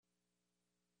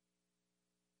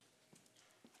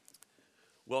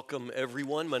Welcome,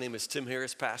 everyone. My name is Tim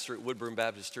Harris, pastor at Woodburn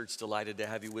Baptist Church. Delighted to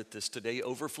have you with us today.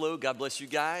 Overflow, God bless you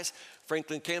guys.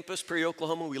 Franklin Campus, Prairie,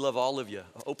 Oklahoma, we love all of you.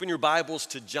 Open your Bibles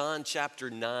to John chapter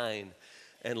 9,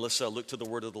 and let's look to the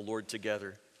word of the Lord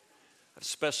together. I have a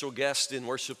special guest in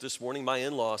worship this morning. My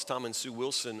in-laws, Tom and Sue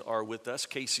Wilson, are with us,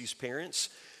 Casey's parents.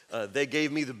 They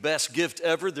gave me the best gift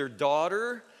ever, their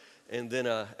daughter, and then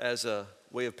as a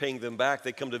way of paying them back,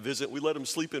 they come to visit. We let them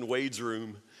sleep in Wade's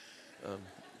room.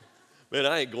 Man,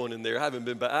 I ain't going in there. I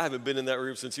haven't been in that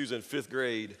room since he was in 5th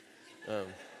grade.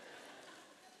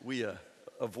 We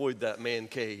avoid that man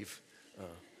cave.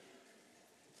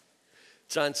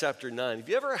 John chapter 9. Have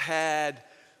you ever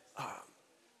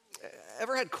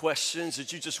had questions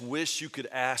that you just wish you could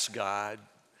ask God?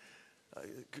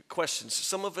 Questions.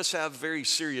 Some of us have very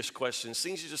serious questions.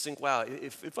 Things you just think, wow,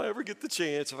 if I ever get the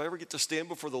chance, if I ever get to stand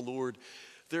before the Lord,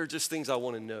 there are just things I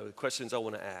want to know, questions I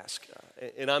want to ask.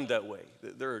 And I'm that way.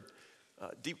 There are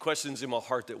deep questions in my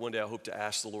heart that one day I hope to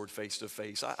ask the Lord face to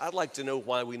face. I'd like to know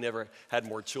why we never had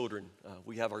more children.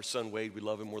 We have our son Wade. We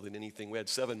love him more than anything. We had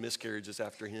 7 miscarriages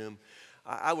after him.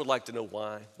 I would like to know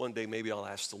why. One day maybe I'll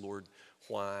ask the Lord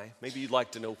why. Maybe you'd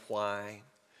like to know why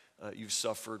you've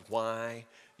suffered, why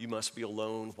you must be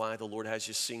alone, why the Lord has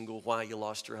you single, why you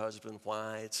lost your husband,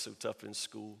 why it's so tough in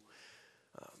school.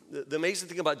 The amazing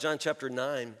thing about John chapter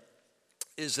 9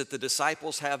 is that the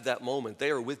disciples have that moment. They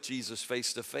are with Jesus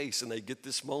face to face, and they get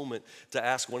this moment to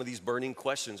ask one of these burning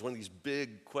questions, one of these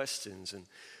big questions. And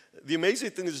the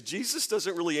amazing thing is Jesus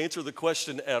doesn't really answer the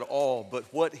question at all,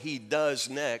 but what he does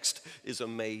next is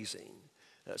amazing.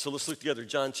 So let's look together,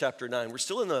 John chapter 9. We're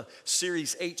still in the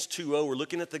series H2O. We're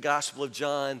looking at the Gospel of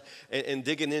John and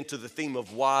digging into the theme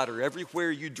of water.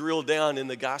 Everywhere you drill down in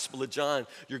the Gospel of John,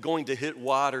 you're going to hit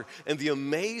water. And the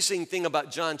amazing thing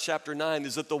about John chapter 9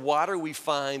 is that the water we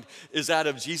find is out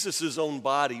of Jesus' own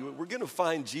body. We're going to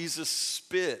find Jesus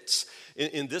spits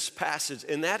in this passage,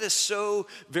 and that is so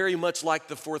very much like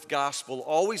the 4th gospel,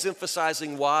 always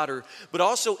emphasizing water, but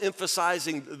also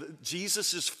emphasizing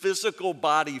Jesus' physical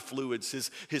body fluids,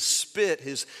 his spit,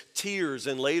 his tears,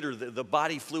 and later the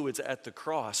body fluids at the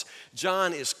cross.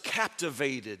 John is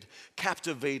captivated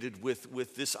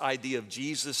with this idea of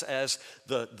Jesus as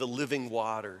the living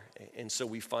water, and so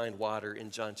we find water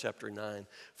in John chapter 9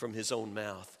 from his own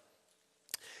mouth.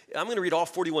 I'm going to read all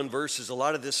 41 verses. A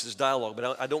lot of this is dialogue,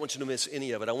 but I don't want you to miss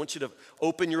any of it. I want you to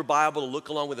open your Bible, to look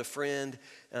along with a friend,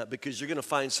 because you're going to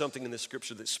find something in the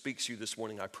scripture that speaks to you this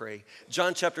morning, I pray.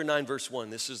 John chapter 9, verse 1,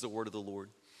 this is the word of the Lord.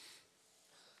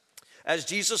 As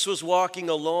Jesus was walking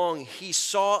along, he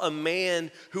saw a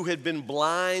man who had been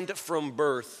blind from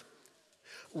birth.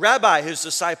 Rabbi, his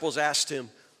disciples asked him,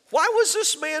 why was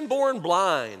this man born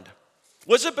blind?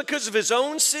 Was it because of his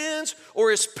own sins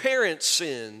or his parents'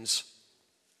 sins?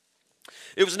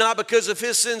 It was not because of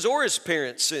his sins or his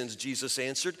parents' sins, Jesus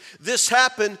answered. This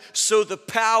happened so the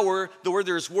power, where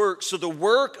there's work, so the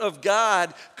work of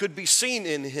God could be seen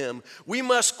in him. We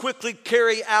must quickly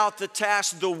carry out the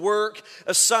task, the work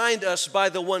assigned us by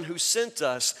the one who sent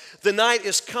us. The night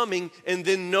is coming and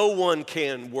then no one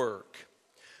can work.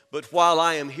 But while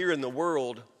I am here in the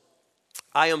world,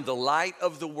 I am the light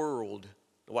of the world.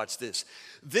 Watch this.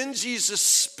 Then Jesus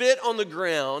spit on the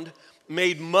ground,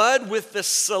 made mud with the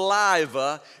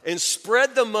saliva, and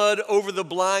spread the mud over the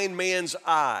blind man's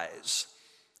eyes.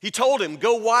 He told him,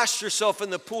 go wash yourself in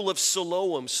the pool of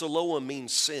Siloam. Siloam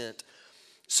means sent.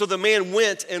 So the man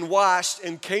went and washed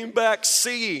and came back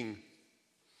seeing.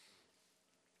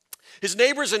 His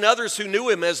neighbors and others who knew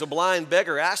him as a blind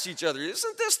beggar asked each other,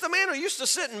 isn't this the man who used to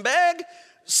sit and beg?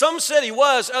 Some said he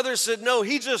was, others said no,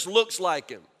 he just looks like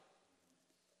him.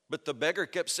 But the beggar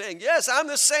kept saying, yes, I'm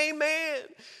the same man.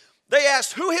 They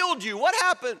asked, who healed you? What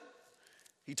happened?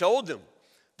 He told them,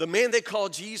 the man they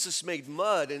called Jesus made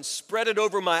mud and spread it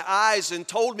over my eyes and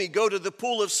told me, go to the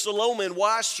pool of Siloam and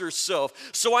wash yourself.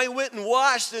 So I went and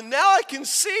washed and now I can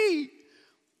see.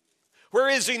 Where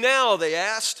is he now? They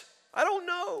asked. I don't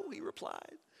know, he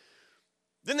replied.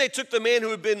 Then they took the man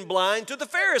who had been blind to the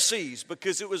Pharisees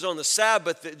because it was on the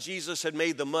Sabbath that Jesus had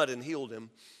made the mud and healed him.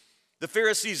 The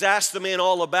Pharisees asked the man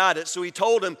all about it, so he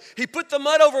told him, he put the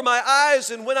mud over my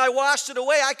eyes, and when I washed it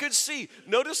away, I could see.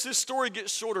 Notice his story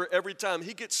gets shorter every time.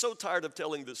 He gets so tired of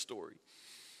telling this story.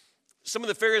 Some of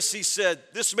the Pharisees said,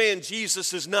 this man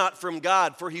Jesus is not from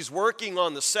God, for he's working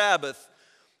on the Sabbath.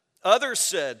 Others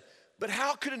said, but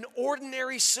how could an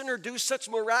ordinary sinner do such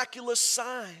miraculous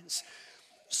signs?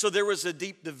 So there was a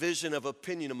deep division of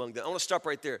opinion among them. I want to stop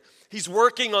right there. He's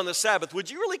working on the Sabbath. Would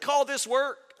you really call this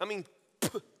work? I mean,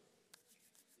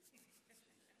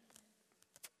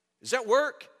 is that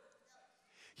work?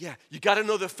 Yeah, you got to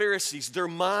know the Pharisees. Their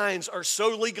minds are so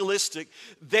legalistic.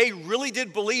 They really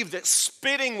did believe that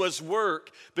spitting was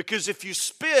work, because if you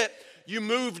spit, you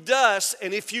move dust,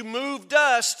 and if you move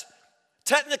dust,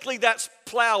 technically that's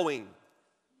plowing.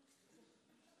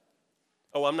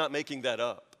 Oh, I'm not making that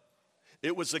up.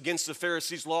 It was against the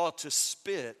Pharisees' law to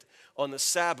spit on the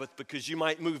Sabbath because you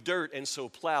might move dirt and so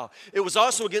plow. It was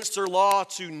also against their law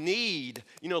to knead,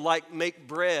 like make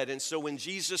bread. And so when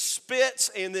Jesus spits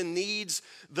and then kneads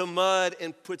the mud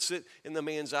and puts it in the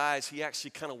man's eyes, he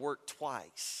actually kind of worked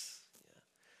twice. Yeah.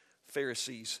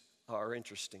 Pharisees are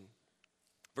interesting.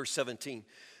 Verse 17,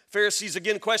 Pharisees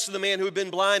again questioned the man who had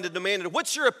been blind and demanded,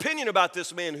 "What's your opinion about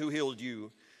this man who healed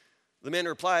you?" The man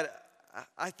replied,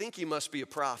 I think he must be a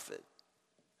prophet."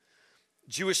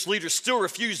 Jewish leaders still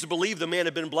refused to believe the man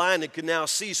had been blind and could now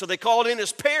see, so they called in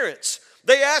his parents.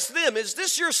 They asked them, "Is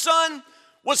this your son?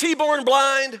 Was he born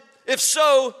blind? If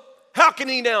so, how can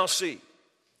he now see?"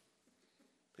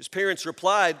 His parents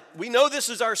replied, "We know this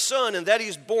is our son and that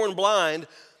he's born blind,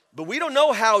 but we don't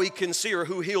know how he can see or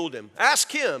who healed him.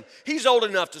 Ask him. He's old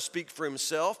enough to speak for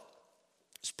himself."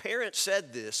 His parents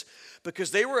said this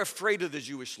because they were afraid of the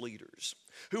Jewish leaders,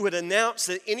 who had announced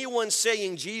that anyone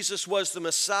saying Jesus was the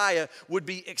Messiah would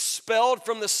be expelled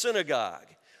from the synagogue.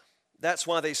 That's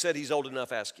why they said, "He's old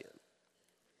enough, ask him."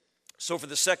 So for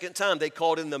the second time, they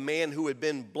called in the man who had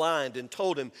been blind and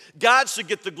told him, "God should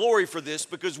get the glory for this,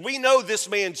 because we know this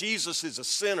man Jesus is a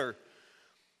sinner."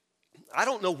 "I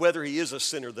don't know whether he is a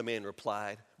sinner," the man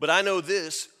replied, "but I know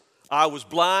this, I was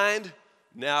blind,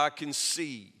 now I can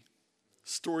see."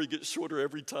 Story gets shorter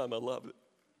every time, I love it.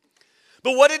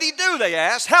 "But what did he do?" they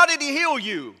asked. "How did he heal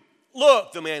you?"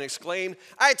 "Look," the man exclaimed,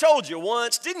 "I told you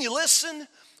once, didn't you listen?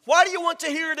 Why do you want to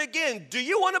hear it again? Do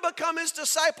you want to become his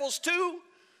disciples too?"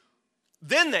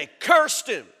 Then they cursed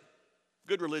him.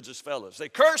 Good religious fellows. They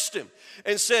cursed him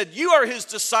and said, "You are his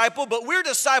disciple, but we're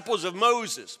disciples of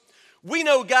Moses. We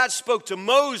know God spoke to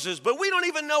Moses, but we don't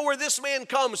even know where this man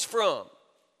comes from."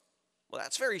 "Well,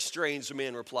 that's very strange," the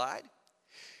man replied.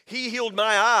 "He healed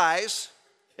my eyes,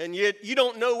 and yet you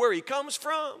don't know where he comes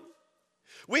from.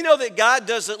 We know that God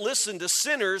doesn't listen to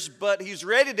sinners, but he's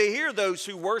ready to hear those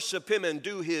who worship him and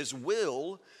do his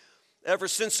will. Ever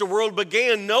since the world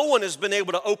began, no one has been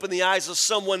able to open the eyes of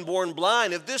someone born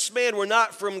blind. If this man were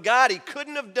not from God, he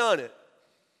couldn't have done it."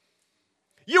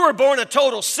 "You were born a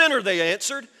total sinner," they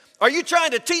answered. "Are you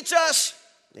trying to teach us?"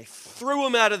 They threw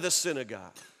him out of the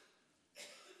synagogue.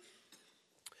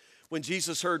 When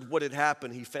Jesus heard what had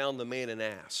happened, he found the man and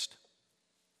asked,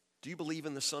 "Do you believe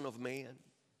in the Son of Man?"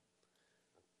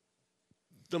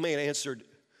 The man answered,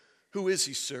 "Who is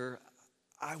he, sir?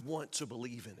 I want to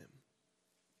believe in him."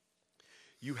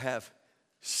 "You have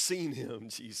seen him,"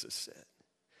 Jesus said,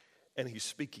 "and he's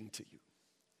speaking to you."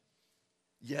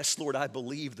 "Yes, Lord, I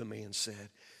believe," the man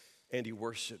said, and he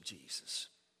worshiped Jesus.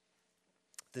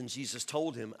 Then Jesus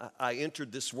told him, I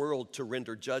entered this world to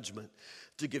render judgment,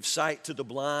 to give sight to the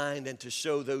blind, and to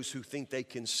show those who think they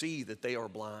can see that they are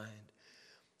blind."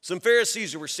 Some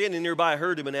Pharisees who were standing nearby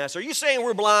heard him and asked, "Are you saying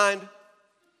we're blind?"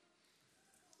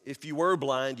 "If you were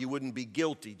blind, you wouldn't be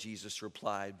guilty," Jesus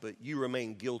replied, "but you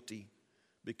remain guilty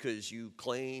because you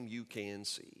claim you can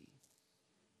see."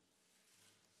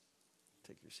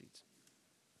 Take your seats.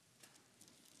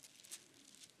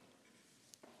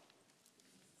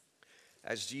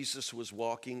 As Jesus was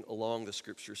walking along, the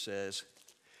scripture says,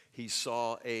 he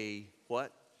saw a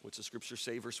what? What's the scripture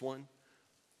say, verse 1?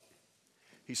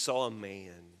 He saw a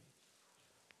man.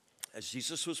 As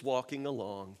Jesus was walking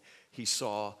along, he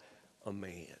saw a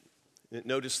man.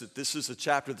 Notice that this is a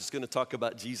chapter that's going to talk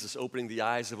about Jesus opening the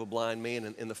eyes of a blind man.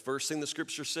 And the first thing the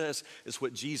scripture says is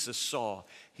what Jesus saw.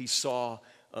 He saw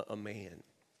a man.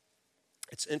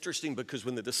 It's interesting because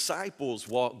when the disciples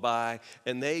walk by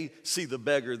and they see the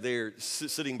beggar there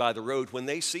sitting by the road, when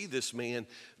they see this man,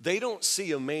 they don't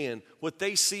see a man. What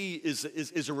they see is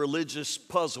a religious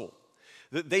puzzle.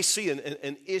 They see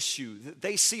an issue.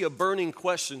 They see a burning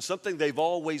question, something they've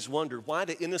always wondered. Why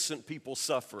do innocent people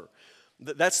suffer?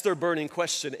 That's their burning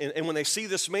question. And when they see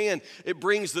this man, it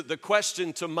brings the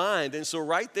question to mind. And so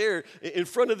right there in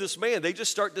front of this man, they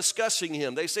just start discussing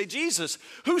him. They say, "Jesus,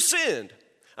 who sinned?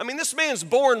 I mean, this man's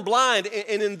born blind,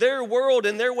 and in their world,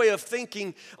 in their way of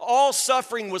thinking, all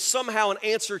suffering was somehow an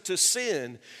answer to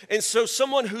sin. And so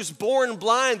someone who's born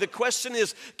blind, the question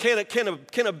is,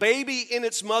 can a baby in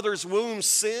its mother's womb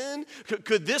sin?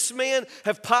 Could this man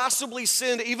have possibly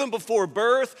sinned even before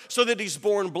birth so that he's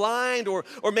born blind? Or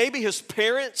maybe his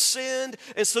parents sinned,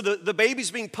 and so the baby's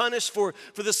being punished for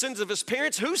the sins of his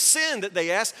parents? Who sinned?" that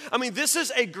they ask. I mean, this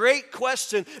is a great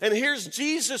question, and here's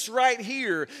Jesus right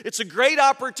here. It's a great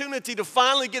opportunity opportunity to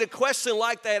finally get a question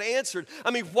like that answered.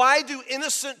 I mean, why do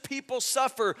innocent people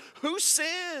suffer? Who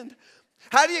sinned?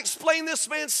 How do you explain this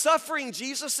man's suffering,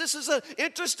 Jesus? This is an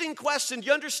interesting question. Do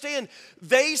you understand?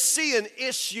 They see an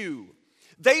issue.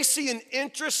 They see an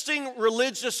interesting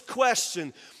religious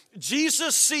question.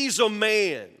 Jesus sees a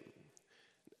man.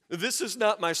 This is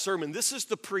not my sermon. This is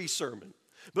the pre-sermon.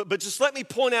 But just let me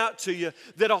point out to you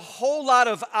that a whole lot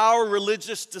of our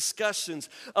religious discussions,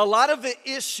 a lot of the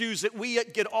issues that we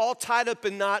get all tied up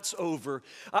in knots over,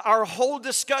 our whole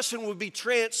discussion would be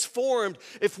transformed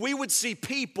if we would see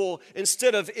people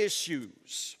instead of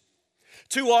issues.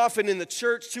 Too often in the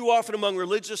church, too often among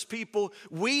religious people,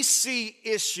 we see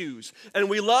issues, and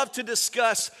we love to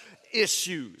discuss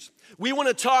issues. We want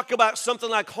to talk about something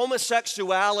like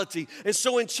homosexuality. And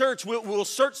so in church, we'll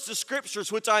search the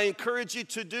scriptures, which I encourage you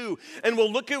to do. And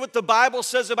we'll look at what the Bible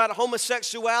says about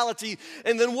homosexuality.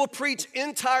 And then we'll preach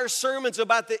entire sermons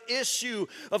about the issue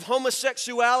of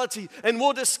homosexuality. And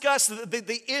we'll discuss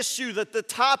the issue, the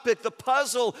topic, the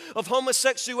puzzle of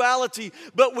homosexuality.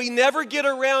 But we never get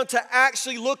around to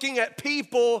actually looking at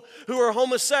people who are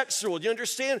homosexual. Do you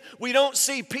understand? We don't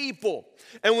see people.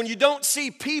 And when you don't see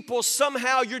people,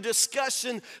 somehow your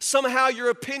discussion, somehow your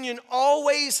opinion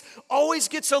always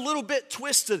gets a little bit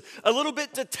twisted, a little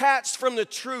bit detached from the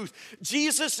truth.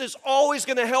 Jesus is always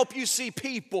going to help you see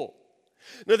people.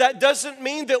 Now, that doesn't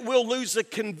mean that we'll lose the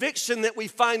conviction that we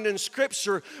find in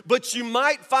Scripture, but you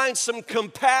might find some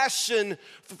compassion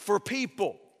for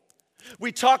people.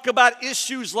 We talk about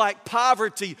issues like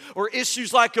poverty or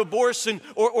issues like abortion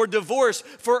or divorce.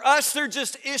 For us, they're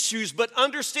just issues, but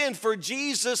understand for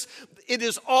Jesus, it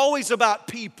is always about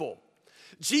people.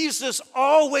 Jesus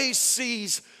always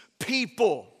sees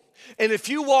people. And if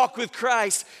you walk with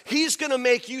Christ, He's going to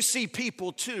make you see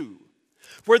people too.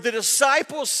 Where the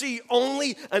disciples see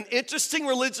only an interesting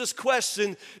religious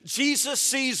question, Jesus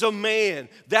sees a man.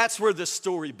 That's where the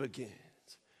story begins.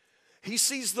 He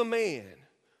sees the man.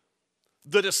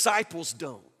 The disciples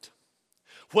don't.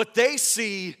 What they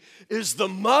see is the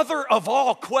mother of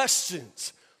all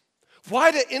questions.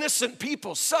 Why do innocent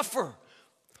people suffer?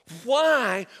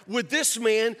 Why would this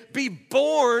man be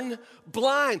born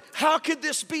blind? How could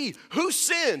this be? Who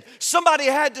sinned? Somebody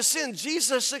had to sin.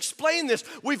 Jesus explained this.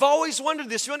 We've always wondered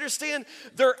this. You understand?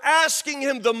 They're asking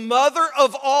him the mother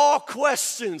of all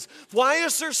questions. Why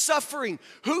is there suffering?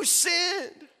 Who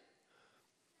sinned?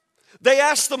 They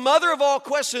ask the mother of all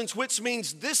questions, which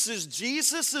means this is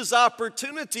Jesus'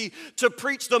 opportunity to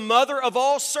preach the mother of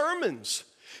all sermons.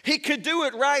 He could do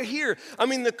it right here. I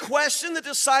mean, the question the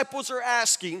disciples are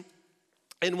asking,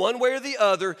 in one way or the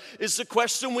other, is the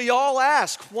question we all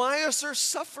ask. Why is there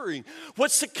suffering?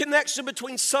 What's the connection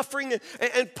between suffering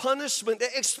and punishment?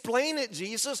 Explain it,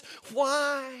 Jesus.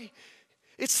 Why?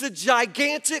 It's the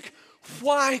gigantic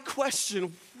why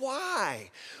question. Why?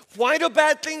 Why do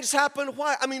bad things happen?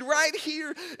 Why? I mean, right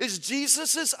here is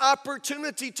Jesus'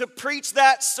 opportunity to preach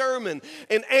that sermon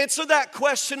and answer that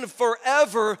question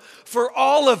forever for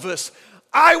all of us.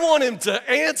 I want him to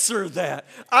answer that.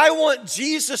 I want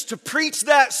Jesus to preach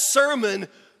that sermon,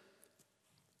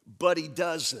 but he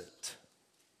doesn't.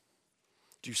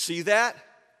 Do you see that?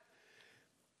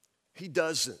 He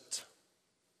doesn't.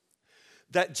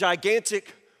 That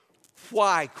gigantic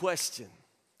why question.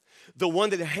 The one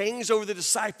that hangs over the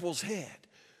disciples' head.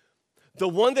 The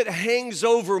one that hangs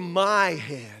over my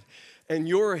head and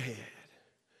your head.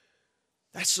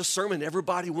 That's the sermon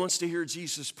everybody wants to hear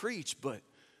Jesus preach, but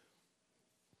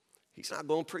he's not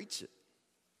going to preach it.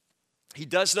 He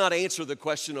does not answer the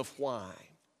question of why.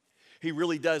 He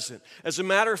really doesn't. As a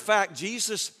matter of fact,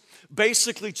 Jesus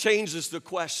basically changes the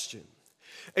question.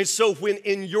 And so when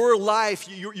in your life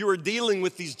you are dealing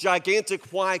with these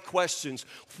gigantic why questions,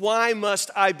 why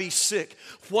must I be sick?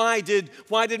 Why did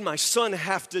my son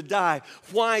have to die?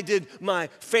 Why did my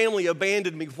family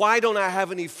abandon me? Why don't I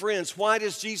have any friends? Why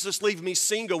does Jesus leave me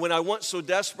single when I want so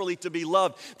desperately to be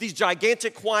loved? These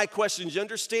gigantic why questions, you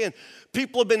understand?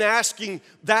 People have been asking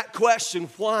that question,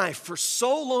 why, for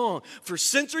so long, for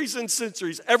centuries and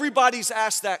centuries. Everybody's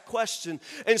asked that question,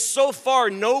 and so far,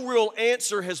 no real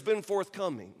answer has been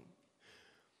forthcoming.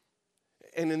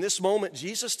 And in this moment,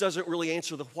 Jesus doesn't really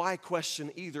answer the why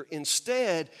question either.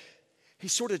 Instead, he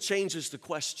sort of changes the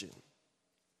question.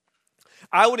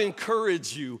 I would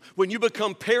encourage you, when you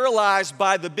become paralyzed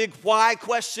by the big why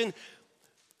question,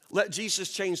 let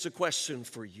Jesus change the question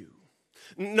for you.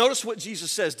 Notice what Jesus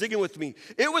says. Dig in with me.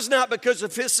 It was not because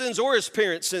of his sins or his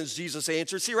parents' sins, Jesus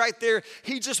answered. See right there,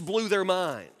 he just blew their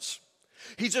minds.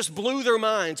 He just blew their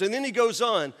minds. And then he goes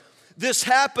on. This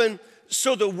happened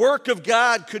so the work of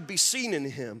God could be seen in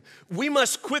him. We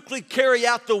must quickly carry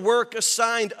out the work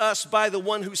assigned us by the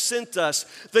one who sent us.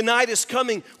 The night is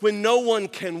coming when no one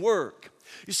can work.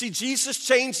 You see, Jesus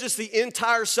changes the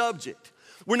entire subject.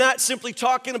 We're not simply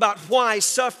talking about why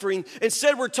suffering.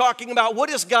 Instead, we're talking about what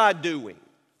is God doing?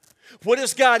 What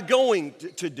is God going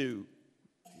to do?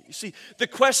 You see, the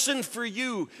question for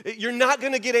you, you're not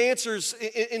going to get answers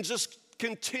in just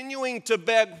continuing to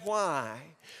beg why.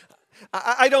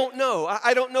 I don't know.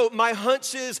 I don't know. My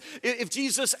hunch is if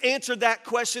Jesus answered that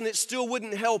question, it still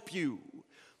wouldn't help you.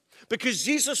 Because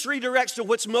Jesus redirects to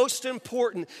what's most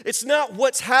important. It's not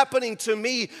what's happening to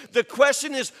me. The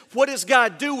question is, what is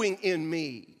God doing in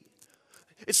me?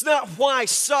 It's not why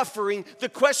suffering. The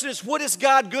question is, what is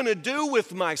God going to do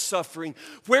with my suffering?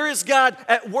 Where is God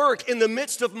at work in the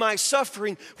midst of my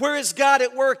suffering? Where is God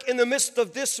at work in the midst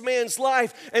of this man's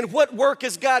life? And what work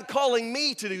is God calling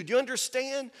me to do? Do you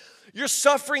understand? Your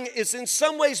suffering is in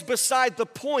some ways beside the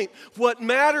point. What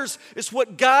matters is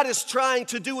what God is trying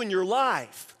to do in your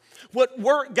life. What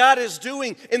work God is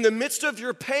doing in the midst of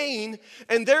your pain,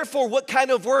 and therefore what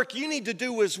kind of work you need to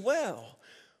do as well.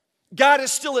 God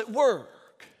is still at work.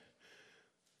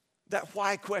 That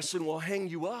why question will hang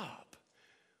you up.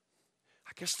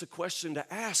 I guess the question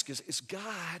to ask is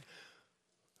God,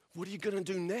 what are you going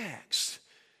to do next?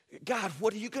 God,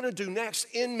 what are you going to do next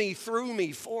in me, through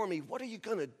me, for me? What are you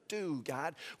going to do,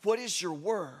 God? What is your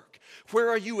work? Where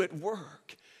are you at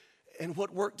work? And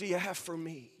what work do you have for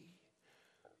me?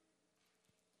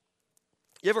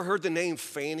 You ever heard the name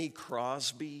Fanny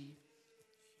Crosby?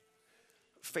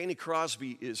 Fanny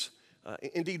Crosby is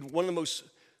indeed one of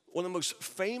the most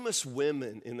famous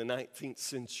women in the 19th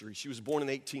century. She was born in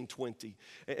 1820,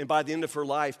 and by the end of her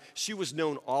life, she was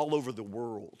known all over the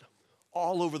world.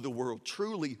 All over the world.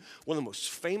 Truly one of the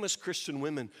most famous Christian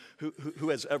women who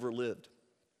has ever lived.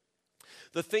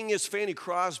 The thing is, Fanny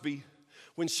Crosby,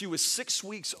 when she was 6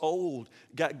 weeks old,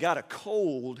 got a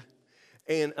cold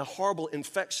and a horrible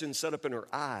infection set up in her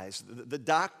eyes. The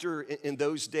doctor in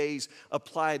those days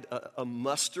applied a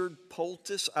mustard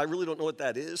poultice. I really don't know what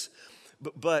that is,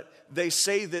 but they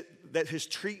say that his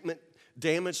treatment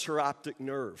damaged her optic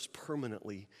nerves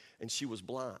permanently, and she was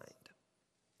blind.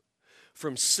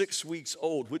 From 6 weeks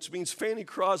old, which means Fanny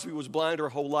Crosby was blind her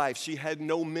whole life. She had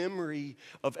no memory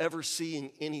of ever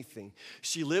seeing anything.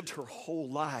 She lived her whole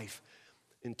life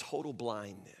in total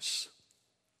blindness.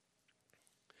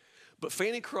 But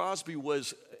Fanny Crosby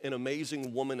was an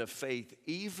amazing woman of faith,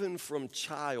 even from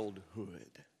childhood.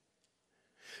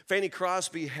 Fanny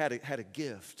Crosby had a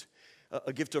gift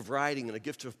of writing and a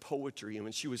gift of poetry. And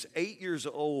when she was 8 years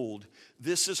old,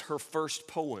 this is her first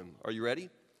poem. Are you ready?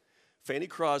 Fanny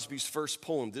Crosby's first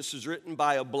poem. This is written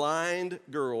by a blind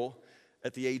girl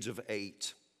at the age of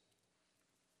 8.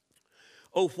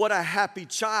 Oh, what a happy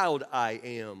child I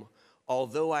am,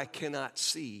 although I cannot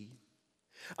see.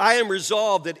 I am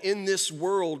resolved that in this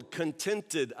world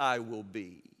contented I will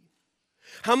be.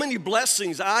 How many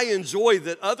blessings I enjoy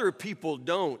that other people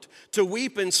don't. To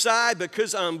weep and sigh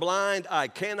because I'm blind, I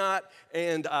cannot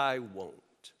and I won't.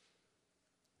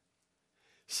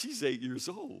 She's 8 years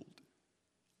old.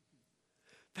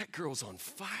 That girl's on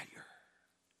fire.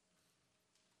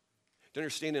 Do you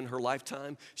understand, in her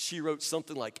lifetime, she wrote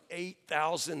something like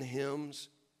 8,000 hymns.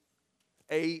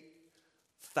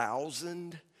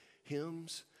 8,000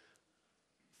 hymns.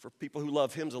 For people who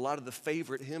love hymns, a lot of the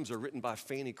favorite hymns are written by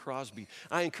Fanny Crosby.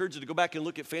 I encourage you to go back and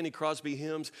look at Fanny Crosby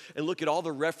hymns and look at all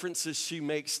the references she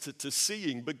makes to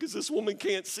seeing, because this woman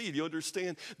can't see. Do you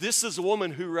understand? This is a woman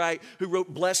who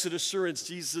wrote Blessed Assurance,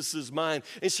 Jesus is mine.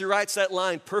 And she writes that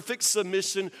line, perfect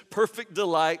submission, perfect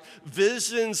delight,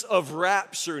 visions of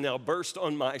rapture now burst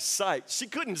on my sight. She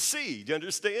couldn't see, do you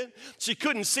understand? She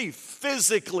couldn't see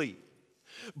physically.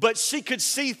 But she could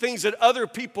see things that other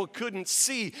people couldn't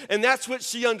see, and that's what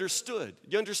she understood.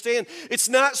 You understand? It's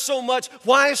not so much,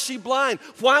 why is she blind?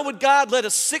 Why would God let a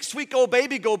 6-week-old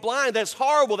baby go blind? That's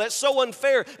horrible. That's so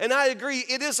unfair. And I agree,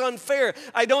 it is unfair.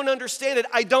 I don't understand it.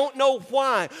 I don't know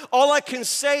why. All I can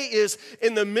say is,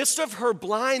 in the midst of her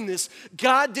blindness,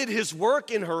 God did his work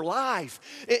in her life.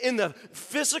 In the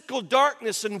physical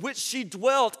darkness in which she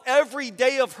dwelt every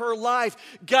day of her life,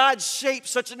 God shaped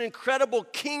such an incredible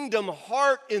kingdom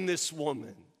heart in this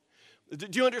woman. Do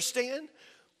you understand?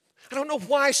 I don't know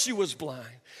why she was blind.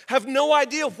 I have no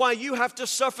idea why you have to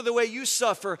suffer the way you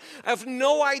suffer. I have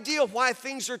no idea why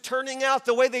things are turning out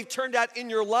the way they've turned out in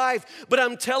your life. But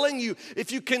I'm telling you,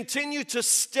 if you continue to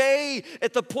stay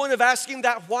at the point of asking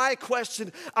that why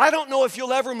question, I don't know if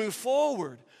you'll ever move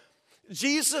forward.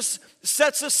 Jesus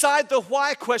sets aside the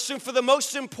why question for the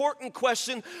most important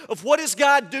question of what is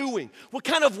God doing? What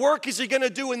kind of work is he going to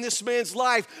do in this man's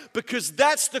life? Because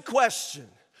that's the question.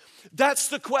 That's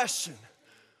the question.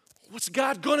 What's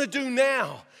God going to do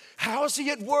now? How is he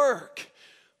at work?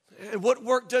 And what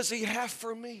work does he have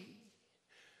for me?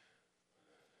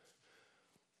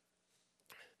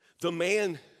 The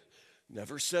man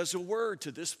never says a word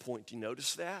to this point. Do you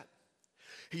notice that?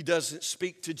 He doesn't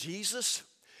speak to Jesus.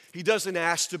 He doesn't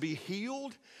ask to be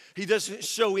healed. He doesn't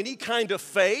show any kind of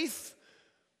faith.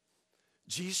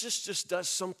 Jesus just does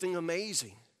something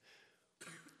amazing.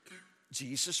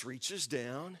 Jesus reaches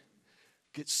down,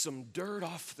 gets some dirt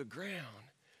off the ground.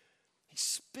 He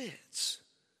spits.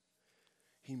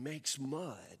 He makes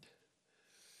mud,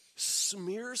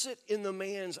 smears it in the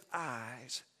man's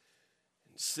eyes,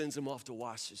 and sends him off to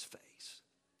wash his face.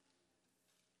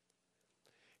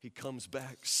 He comes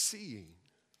back seeing.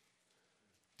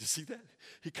 Do you see that?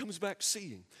 He comes back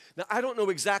seeing. Now, I don't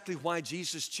know exactly why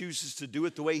Jesus chooses to do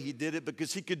it the way he did it,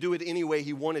 because he could do it any way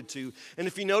he wanted to. And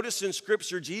if you notice in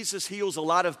Scripture, Jesus heals a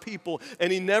lot of people,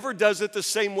 and he never does it the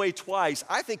same way twice.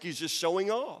 I think he's just showing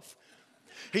off.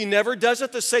 He never does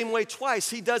it the same way twice.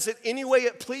 He does it any way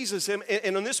it pleases him.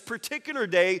 And on this particular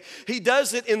day, he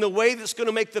does it in the way that's going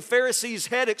to make the Pharisees'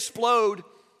 head explode.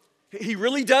 He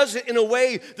really does it in a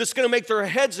way that's going to make their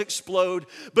heads explode.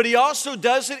 But he also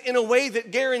does it in a way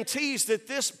that guarantees that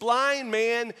this blind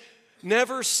man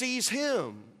never sees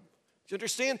him. Do you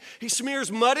understand? He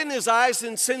smears mud in his eyes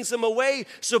and sends him away.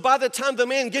 So by the time the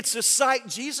man gets his sight,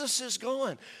 Jesus is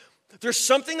gone. There's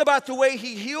something about the way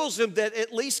he heals him that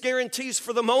at least guarantees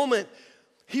for the moment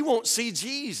he won't see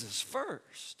Jesus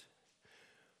first.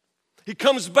 He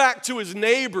comes back to his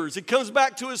neighbors. He comes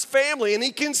back to his family, and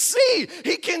he can see.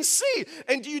 He can see.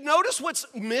 And do you notice what's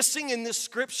missing in this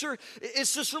scripture?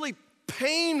 It's just really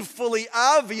painfully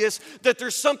obvious that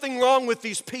there's something wrong with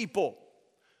these people.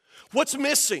 What's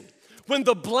missing? When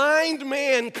the blind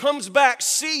man comes back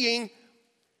seeing,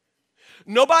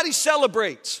 nobody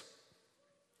celebrates.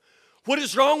 What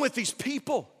is wrong with these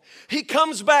people? He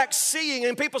comes back seeing,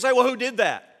 and people say, well, who did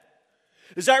that?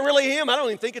 Is that really him? I don't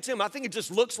even think it's him. I think it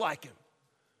just looks like him.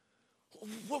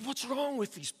 What's wrong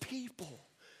with these people?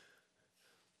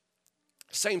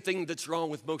 Same thing that's wrong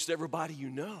with most everybody you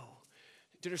know.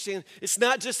 Do you understand? It's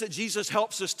not just that Jesus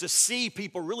helps us to see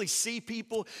people, really see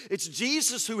people. It's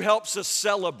Jesus who helps us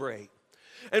celebrate.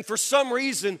 And for some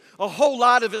reason, a whole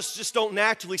lot of us just don't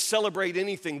naturally celebrate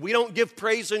anything. We don't give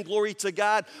praise and glory to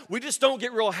God. We just don't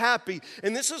get real happy.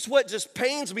 And this is what just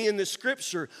pains me in this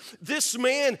scripture. This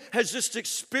man has just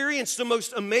experienced the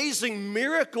most amazing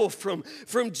miracle from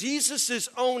Jesus'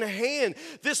 own hand.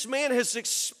 This man has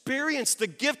experienced the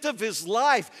gift of his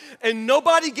life, and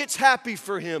nobody gets happy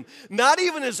for him. Not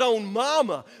even his own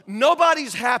mama.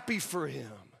 Nobody's happy for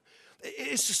him.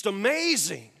 It's just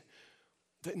amazing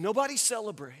that nobody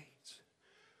celebrates.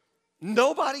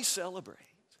 Nobody celebrates.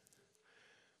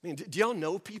 I mean, do y'all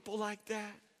know people like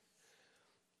that?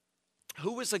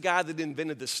 Who was the guy that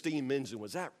invented the steam engine?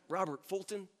 Was that Robert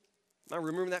Fulton? Am I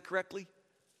remembering that correctly?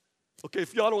 Okay,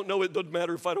 if y'all don't know, it doesn't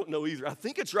matter if I don't know either. I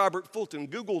think it's Robert Fulton.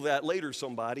 Google that later,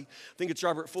 somebody. I think it's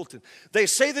Robert Fulton. They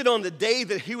say that on the day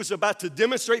that he was about to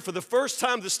demonstrate for the first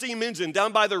time the steam engine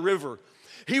down by the river,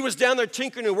 he was down there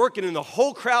tinkering and working, and the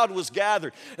whole crowd was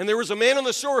gathered. And there was a man on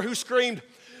the shore who screamed,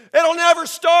 "It'll never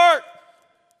start!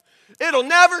 It'll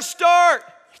never start!"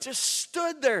 He just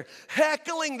stood there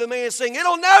heckling the man, saying,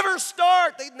 "It'll never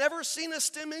start!" They'd never seen a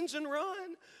steam engine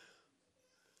run.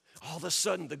 All of a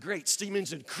sudden, the great steam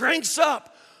engine cranks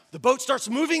up. The boat starts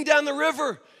moving down the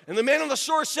river, and the man on the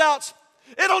shore shouts,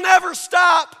 "It'll never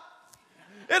stop!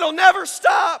 It'll never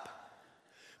stop!"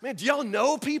 Man, do y'all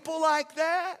know people like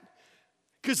that?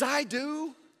 Because I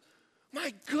do.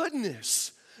 My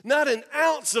goodness. Not an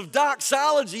ounce of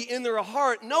doxology in their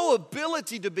heart. No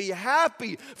ability to be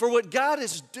happy for what God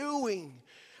is doing.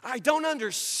 I don't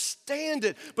understand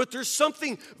it, but there's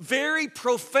something very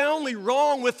profoundly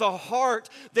wrong with a heart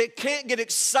that can't get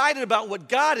excited about what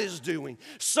God is doing.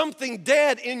 Something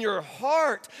dead in your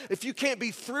heart if you can't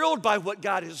be thrilled by what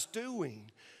God is doing.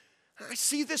 I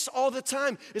see this all the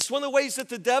time. It's one of the ways that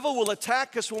the devil will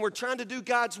attack us when we're trying to do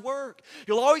God's work.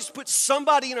 He'll always put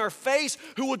somebody in our face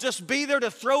who will just be there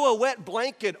to throw a wet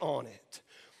blanket on it.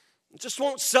 Just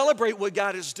won't celebrate what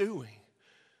God is doing.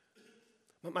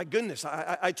 But my goodness,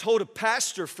 I told a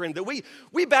pastor friend that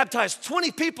we baptized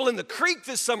 20 people in the creek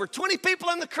this summer, 20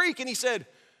 people in the creek, and he said,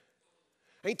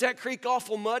 "Ain't that creek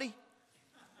awful muddy?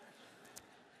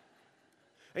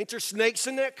 Ain't there snakes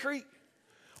in that creek?"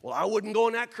 "Well, I wouldn't go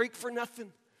in that creek for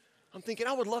nothing." I'm thinking,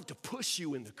 I would love to push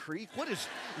you in the creek. What is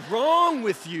wrong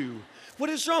with you? What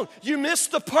is wrong? You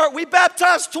missed the part. We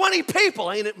baptized 20 people.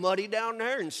 Ain't it muddy down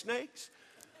there and snakes?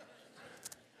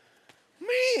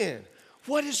 Man,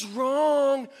 what is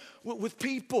wrong with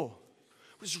people?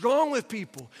 What's wrong with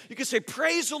people? You can say,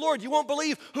 praise the Lord. You won't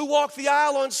believe who walked the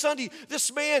aisle on Sunday.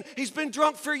 This man, he's been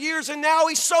drunk for years and now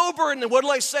he's sober. And then what do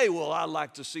I say? Well, I'd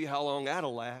like to see how long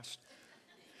that'll last.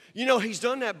 You know, he's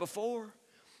done that before.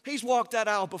 He's walked that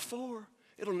aisle before.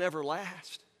 It'll never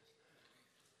last.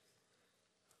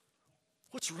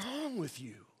 What's wrong with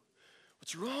you?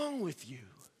 What's wrong with you?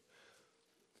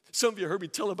 Some of you heard me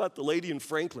tell about the lady in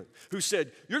Franklin who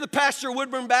said, you're the pastor of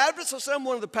Woodburn Baptist? I said, I'm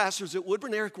one of the pastors at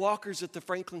Woodburn. Eric Walker's at the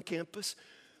Franklin campus.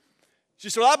 She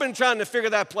said, well, I've been trying to figure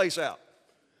that place out.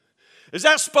 Is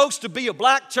that supposed to be a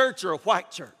black church or a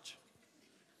white church?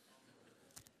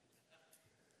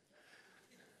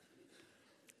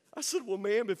 I said, well,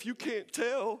 ma'am, if you can't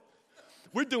tell,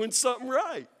 we're doing something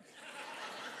right.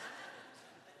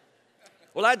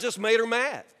 Well, I just made her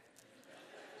mad.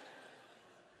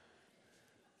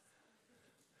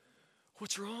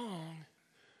 What's wrong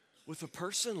with a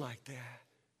person like that?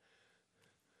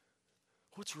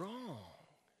 What's wrong?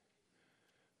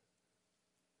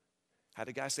 How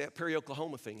did the guy say that Perry,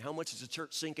 Oklahoma thing? How much is the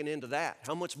church sinking into that?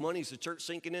 How much money is the church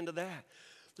sinking into that?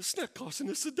 This is not costing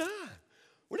us a dime.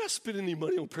 We're not spending any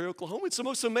money on Perry, Oklahoma. It's the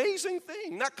most amazing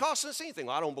thing. Not costing us anything.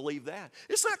 Well, I don't believe that.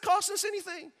 It's not costing us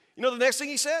anything. You know the next thing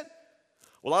he said?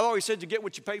 Well, I've always said you get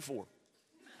what you pay for.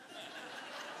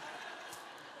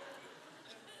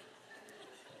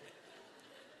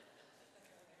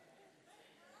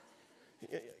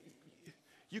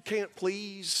 You can't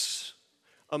please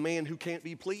a man who can't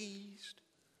be pleased.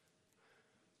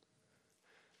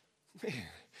 Man,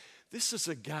 this is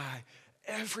a guy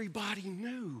everybody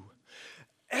knew.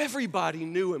 Everybody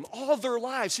knew him all their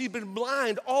lives. He'd been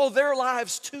blind all their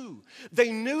lives too.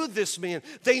 They knew this man.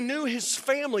 They knew his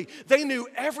family. They knew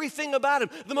everything about him.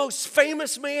 The most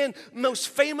famous man, most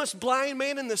famous blind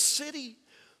man in the city.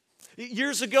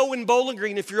 Years ago in Bowling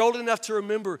Green, if you're old enough to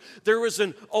remember, there was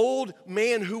an old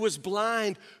man who was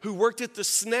blind who worked at the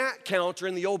snack counter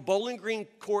in the old Bowling Green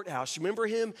courthouse. You remember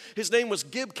him? His name was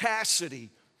Gib Cassidy.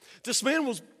 This man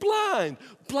was blind,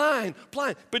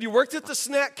 but he worked at the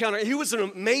snack counter. He was an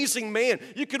amazing man.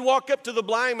 You could walk up to the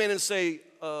blind man and say,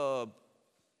 I'll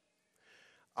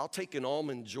take an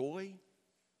Almond Joy.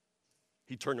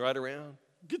 He'd turn right around,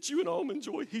 get you an Almond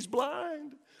Joy. He's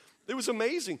blind. It was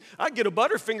amazing. I'd get a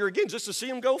Butterfinger again just to see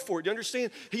him go for it. You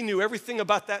understand? He knew everything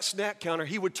about that snack counter.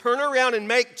 He would turn around and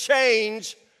make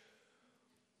change.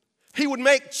 He would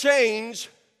make change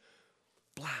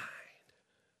blind.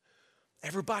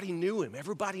 Everybody knew him.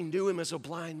 Everybody knew him as a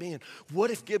blind man. What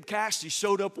if Gib Cassidy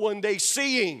showed up one day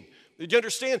seeing? Did you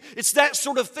understand? It's that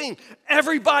sort of thing.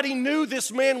 Everybody knew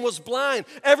this man was blind.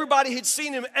 Everybody had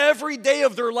seen him every day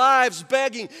of their lives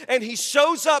begging, and he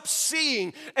shows up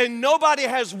seeing, and nobody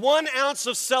has 1 ounce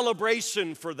of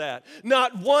celebration for that.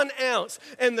 Not 1 ounce.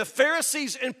 And the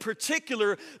Pharisees in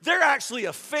particular, they're actually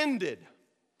offended.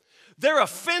 They're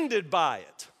offended by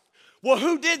it. Well,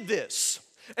 who did this?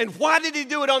 And why did he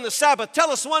do it on the Sabbath? Tell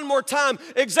us one more time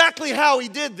exactly how he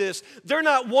did this. They're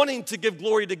not wanting to give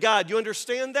glory to God. You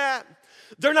understand that?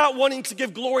 They're not wanting to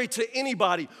give glory to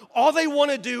anybody. All they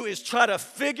want to do is try to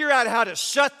figure out how to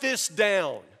shut this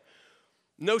down.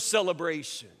 No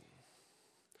celebration.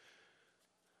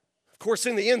 Of course,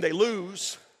 in the end, they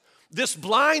lose. This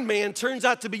blind man turns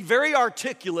out to be very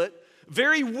articulate,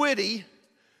 very witty.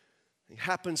 He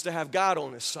happens to have God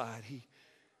on his side. He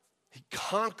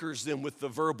conquers them with the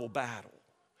verbal battle.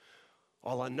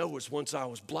 All I know is once I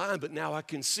was blind, but now I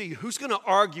can see. Who's going to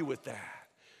argue with that?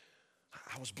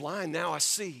 I was blind, now I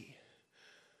see.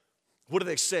 What do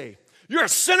they say? You're a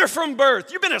sinner from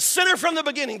birth. You've been a sinner from the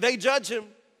beginning. They judge him.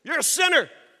 You're a sinner.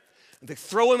 And they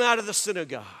throw him out of the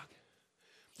synagogue.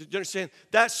 Do you understand?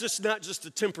 That's just not just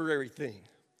a temporary thing.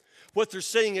 What they're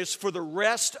saying is for the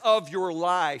rest of your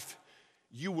life,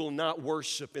 you will not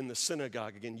worship in the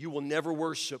synagogue again. You will never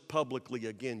worship publicly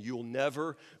again. You'll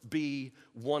never be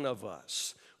one of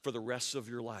us. For the rest of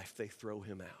your life, they throw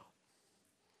him out.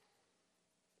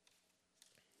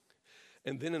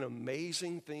 And then an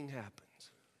amazing thing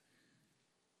happens.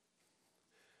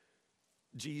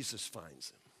 Jesus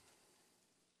finds him.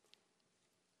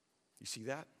 You see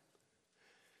that?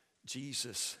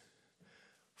 Jesus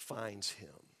finds him.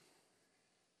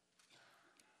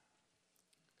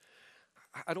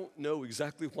 I don't know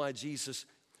exactly why Jesus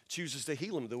chooses to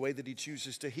heal him the way that he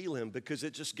chooses to heal him, because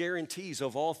it just guarantees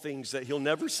of all things that he'll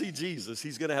never see Jesus.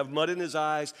 He's going to have mud in his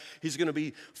eyes. He's going to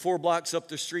be 4 blocks up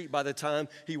the street by the time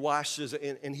he washes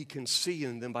and he can see,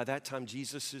 and then by that time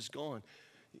Jesus is gone.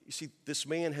 You see, this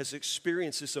man has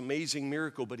experienced this amazing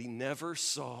miracle, but he never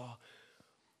saw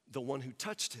the one who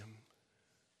touched him.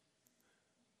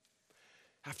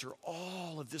 After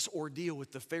all of this ordeal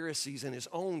with the Pharisees and his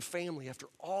own family, after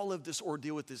all of this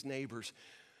ordeal with his neighbors,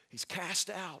 he's cast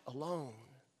out alone.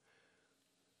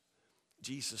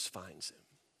 Jesus finds him.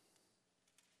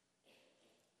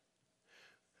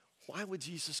 Why would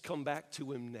Jesus come back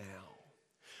to him now?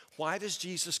 Why does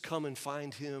Jesus come and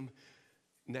find him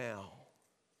now?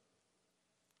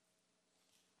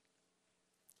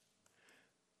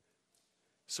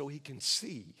 So he can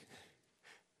see.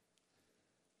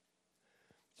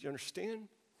 Do you understand?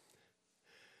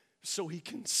 So he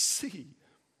can see.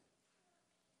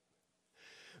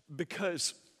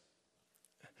 Because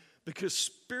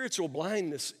spiritual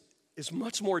blindness is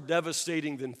much more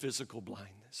devastating than physical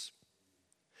blindness.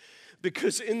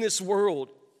 Because in this world,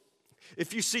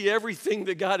 if you see everything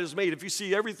that God has made, if you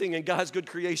see everything in God's good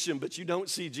creation, but you don't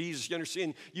see Jesus, you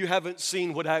understand, you haven't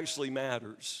seen what actually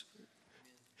matters.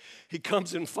 He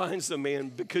comes and finds the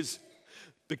man because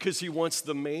he wants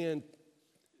the man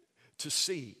to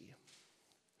see.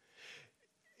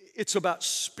 It's about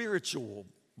spiritual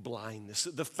blindness.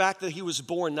 The fact that he was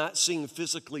born not seeing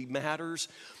physically matters,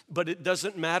 but it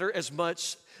doesn't matter as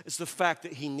much as the fact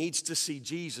that he needs to see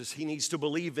Jesus. He needs to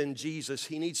believe in Jesus.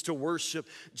 He needs to worship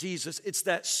Jesus. It's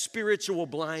that spiritual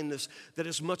blindness that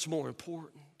is much more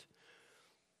important.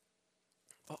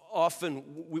 Often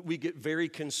we get very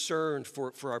concerned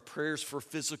for our prayers for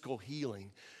physical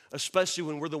healing, especially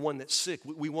when we're the one that's sick.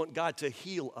 We want God to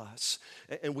heal us,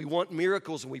 and we want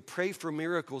miracles, and we pray for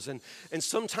miracles, and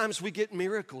sometimes we get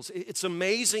miracles. It's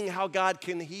amazing how God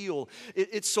can heal.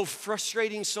 It's so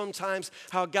frustrating sometimes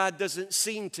how God doesn't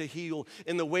seem to heal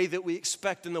in the way that we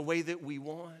expect, in the way that we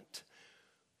want.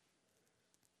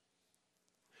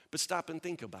 But stop and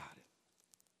think about it.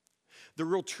 The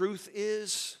real truth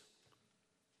is,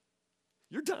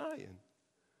 you're dying.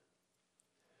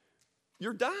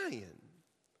 You're dying.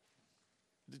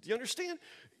 Do you understand?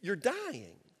 You're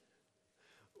dying.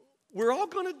 We're all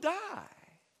going to die.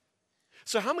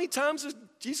 So how many times is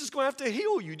Jesus going to have to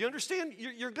heal you? Do you understand?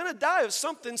 You're going to die of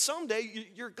something someday.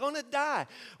 You're going to die.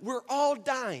 We're all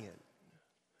dying.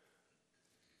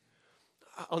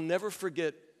 I'll never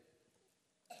forget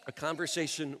a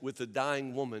conversation with a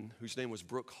dying woman whose name was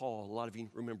Brooke Hall. A lot of you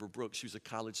remember Brooke. She was a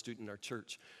college student in our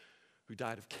church who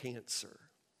died of cancer.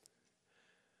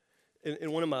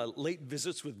 In one of my late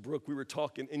visits with Brooke, we were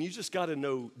talking, and you just got to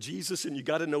know Jesus and you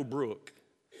got to know Brooke.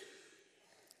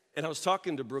 And I was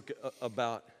talking to Brooke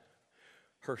about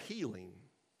her healing.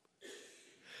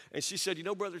 And she said, you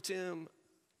know, Brother Tim,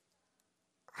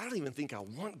 I don't even think I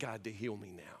want God to heal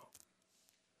me now.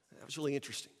 That was really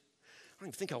interesting. I don't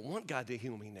even think I want God to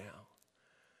heal me now.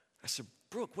 I said,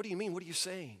 Brooke, what do you mean? What are you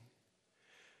saying?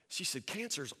 She said,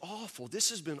 cancer's awful. This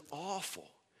has been awful.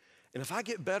 And if I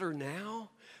get better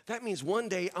now, that means one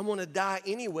day I'm going to die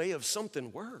anyway of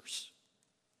something worse.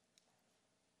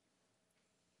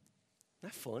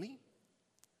 Isn't that funny?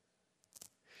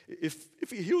 If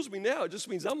he heals me now, it just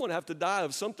means I'm going to have to die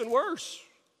of something worse.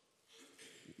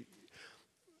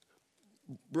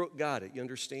 Brooke got it. You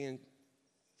understand?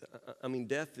 I mean,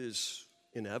 death is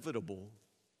inevitable.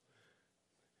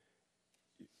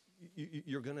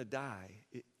 You're going to die.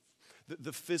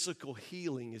 The physical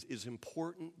healing is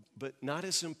important, but not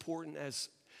as important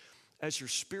as your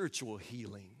spiritual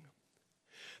healing.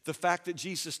 The fact that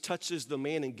Jesus touches the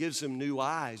man and gives him new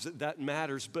eyes, that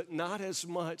matters, but not as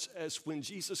much as when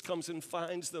Jesus comes and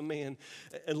finds the man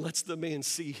and lets the man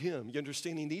see him. You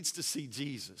understand? He needs to see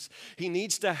Jesus. He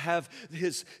needs to have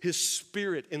his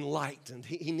spirit enlightened.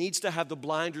 He needs to have the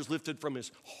blinders lifted from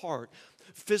his heart.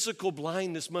 Physical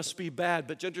blindness must be bad,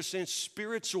 but you understand,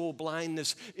 spiritual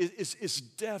blindness is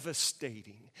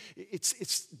devastating.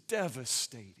 It's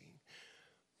devastating.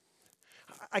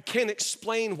 I can't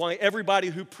explain why everybody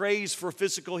who prays for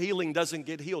physical healing doesn't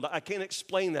get healed. I can't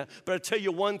explain that, but I'll tell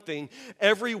you one thing.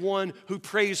 Everyone who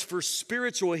prays for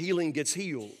spiritual healing gets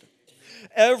healed.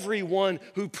 Everyone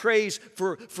who prays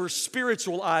for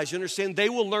spiritual eyes, you understand, they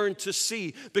will learn to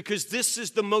see, because this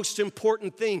is the most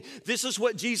important thing. This is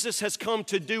what Jesus has come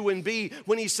to do and be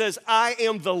when he says, I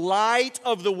am the light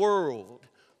of the world.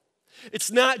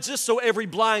 It's not just so every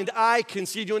blind eye can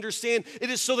see, do you understand? It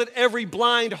is so that every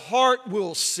blind heart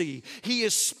will see. He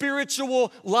is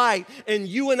spiritual light, and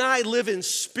you and I live in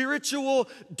spiritual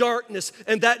darkness,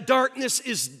 and that darkness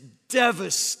is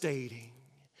devastating.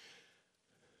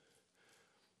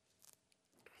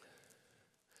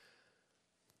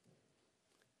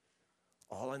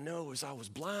 All I know is I was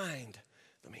blind,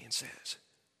 the man says.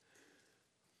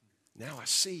 Now I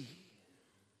see.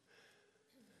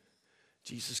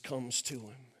 Jesus comes to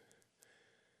him.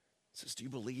 Says, do you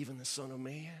believe in the Son of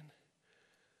Man?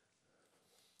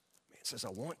 Man says, I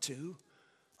want to.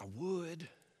 I would.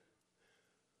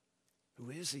 Who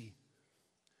is he?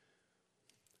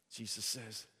 Jesus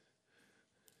says,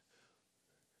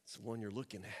 it's the one you're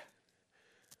looking at.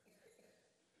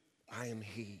 I am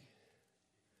he.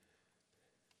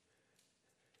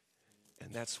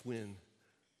 And that's when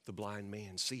the blind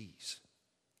man sees.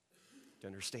 Do you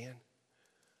understand?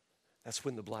 That's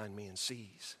when the blind man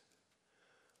sees.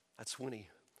 That's when he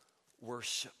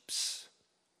worships.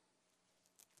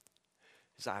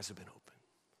 His eyes have been opened.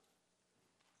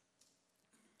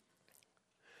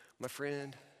 My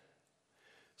friend,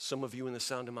 some of you in the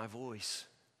sound of my voice,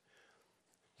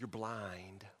 you're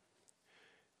blind.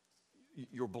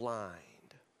 You're blind.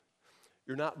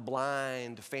 You're not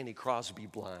blind, Fanny Crosby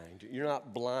blind. You're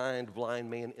not blind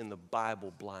man in the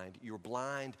Bible blind. You're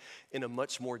blind in a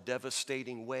much more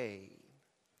devastating way.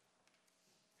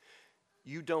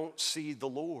 You don't see the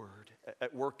Lord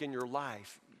at work in your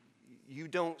life. You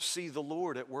don't see the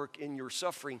Lord at work in your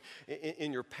suffering,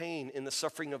 in your pain, in the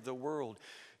suffering of the world.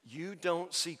 You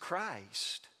don't see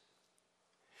Christ.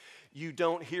 You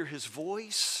don't hear his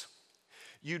voice.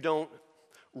 You don't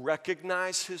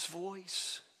recognize his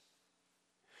voice.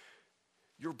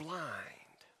 You're blind.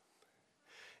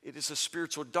 It is a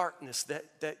spiritual darkness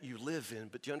that you live in.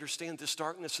 But you understand this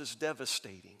darkness is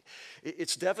devastating.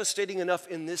 It's devastating enough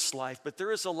in this life, but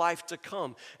there is a life to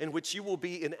come in which you will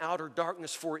be in outer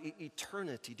darkness for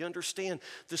eternity. Do you understand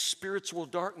the spiritual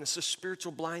darkness, the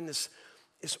spiritual blindness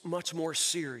is much more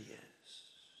serious.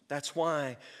 That's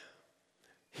why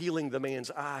healing the man's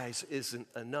eyes isn't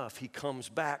enough. He comes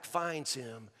back, finds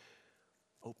him,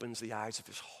 opens the eyes of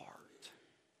his heart.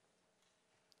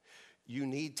 You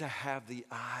need to have the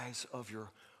eyes of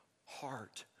your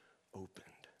heart opened.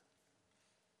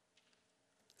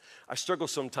 I struggle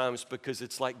sometimes because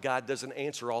it's like God doesn't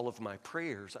answer all of my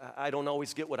prayers. I don't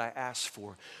always get what I ask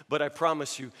for. But I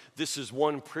promise you, this is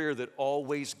one prayer that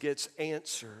always gets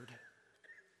answered.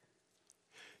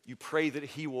 You pray that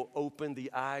he will open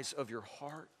the eyes of your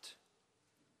heart.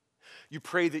 You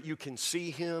pray that you can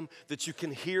see him, that you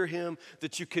can hear him,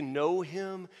 that you can know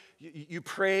him. You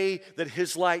pray that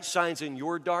his light shines in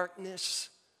your darkness.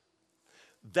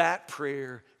 That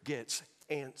prayer gets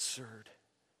answered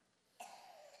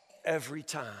every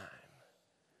time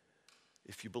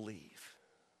if you believe.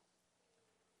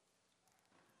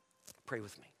 Pray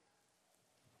with me.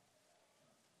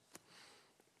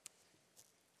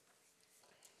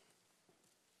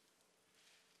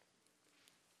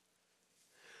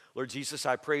 Lord Jesus,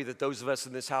 I pray that those of us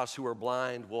in this house who are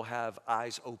blind will have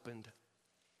eyes opened.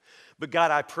 But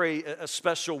God, I pray a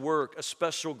special work, a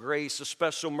special grace, a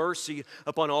special mercy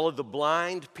upon all of the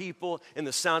blind people in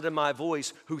the sound of my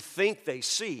voice who think they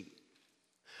see.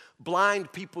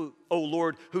 Blind people, oh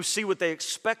Lord, who see what they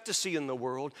expect to see in the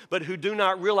world, but who do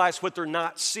not realize what they're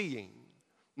not seeing.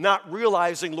 Not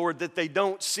realizing, Lord, that they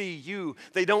don't see you.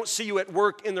 They don't see you at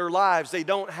work in their lives. They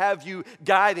don't have you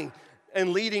guiding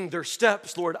and leading their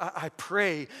steps, Lord. I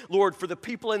pray, Lord, for the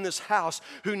people in this house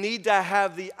who need to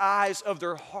have the eyes of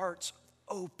their hearts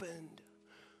opened.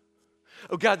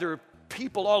 Oh God, there are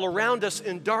people all around us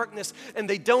in darkness, and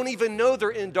they don't even know they're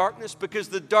in darkness because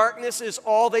the darkness is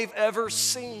all they've ever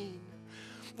seen.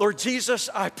 Lord Jesus,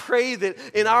 I pray that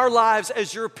in our lives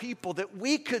as your people that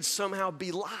we could somehow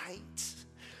be light,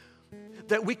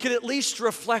 that we could at least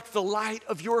reflect the light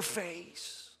of your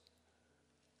face.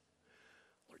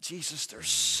 Jesus, there's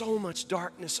so much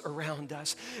darkness around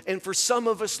us. And for some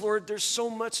of us, Lord, there's so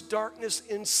much darkness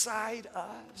inside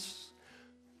us.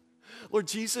 Lord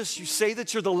Jesus, you say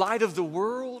that you're the light of the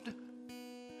world.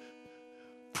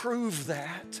 Prove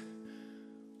that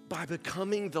by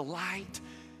becoming the light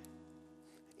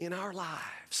in our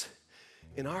lives,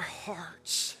 in our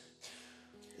hearts,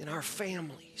 in our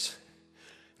families,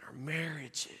 in our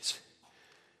marriages,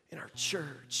 in our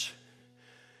church,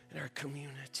 in our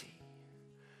community.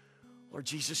 Lord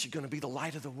Jesus, you're going to be the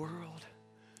light of the world.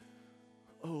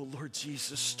 Oh, Lord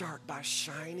Jesus, start by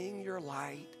shining your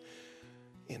light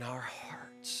in our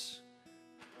hearts.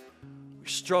 We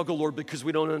struggle, Lord, because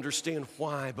we don't understand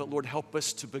why, but Lord, help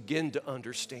us to begin to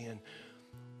understand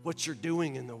what you're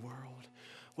doing in the world,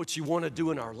 what you want to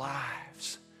do in our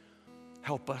lives.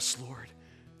 Help us, Lord,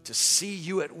 to see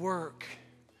you at work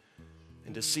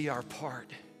and to see our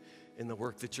part in the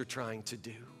work that you're trying to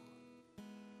do.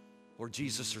 Lord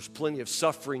Jesus, there's plenty of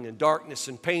suffering and darkness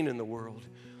and pain in the world.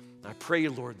 I pray,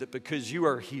 Lord, that because you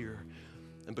are here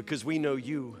and because we know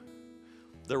you,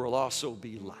 there will also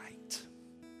be light.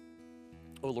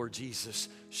 Oh Lord Jesus,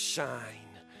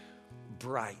 shine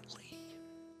brightly.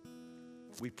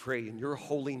 We pray in your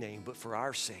holy name, but for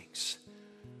our sakes,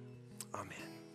 amen.